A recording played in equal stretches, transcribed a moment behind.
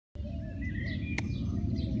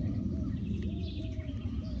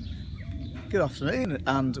Good afternoon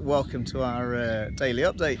and welcome to our daily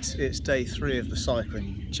update. It's day 3 of the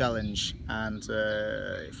cycling challenge and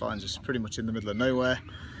it finds us pretty much in the middle of nowhere.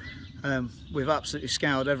 We've absolutely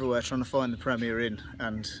scoured everywhere trying to find the Premier Inn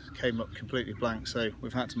and came up completely blank, so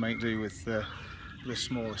we've had to make do with the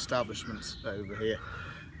small establishment over here.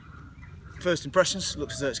 First impressions,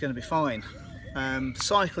 looks as though it's going to be fine.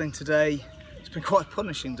 Cycling today, it's been quite a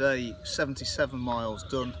punishing day, 77 miles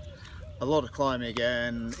done. A lot of climbing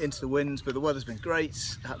again, into the wind, but the weather's been great.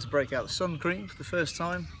 I had to break out the sun cream for the first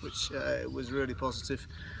time, which was really positive.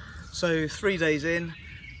 So 3 days in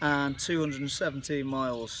and 217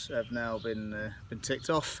 miles have now been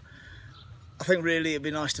ticked off. I think really it'd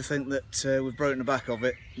be nice to think that we've broken the back of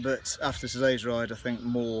it, but after today's ride I think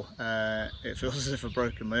more it feels as if I've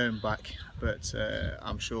broken my own back, but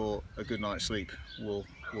I'm sure a good night's sleep will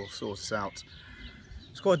sort us out.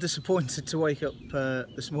 I was quite disappointed to wake up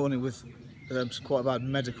this morning with some quite bad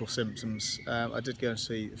medical symptoms. I did go and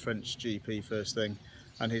see the French GP first thing,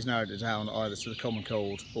 and he's narrowed it down either to the common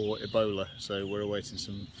cold or Ebola, so we're awaiting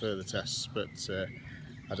some further tests, but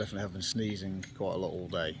I definitely have been sneezing quite a lot all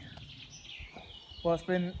day. Well, it's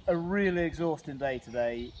been a really exhausting day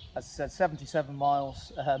today. As I said, 77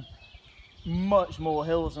 miles, much more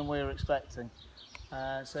hills than we were expecting.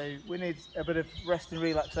 So we need a bit of rest and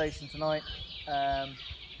relaxation tonight.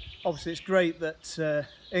 Obviously it's great that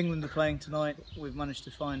England are playing tonight. We've managed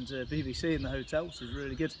to find BBC in the hotel, which is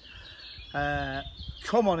really good.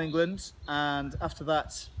 Come on England, and after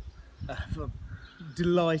that I'm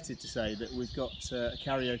delighted to say that we've got a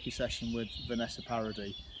karaoke session with Vanessa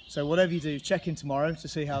Paradis. So whatever you do, check in tomorrow to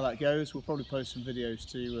see how that goes. We'll probably post some videos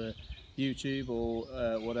to YouTube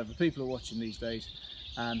or whatever people are watching these days,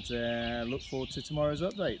 and look forward to tomorrow's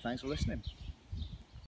update. Thanks for listening.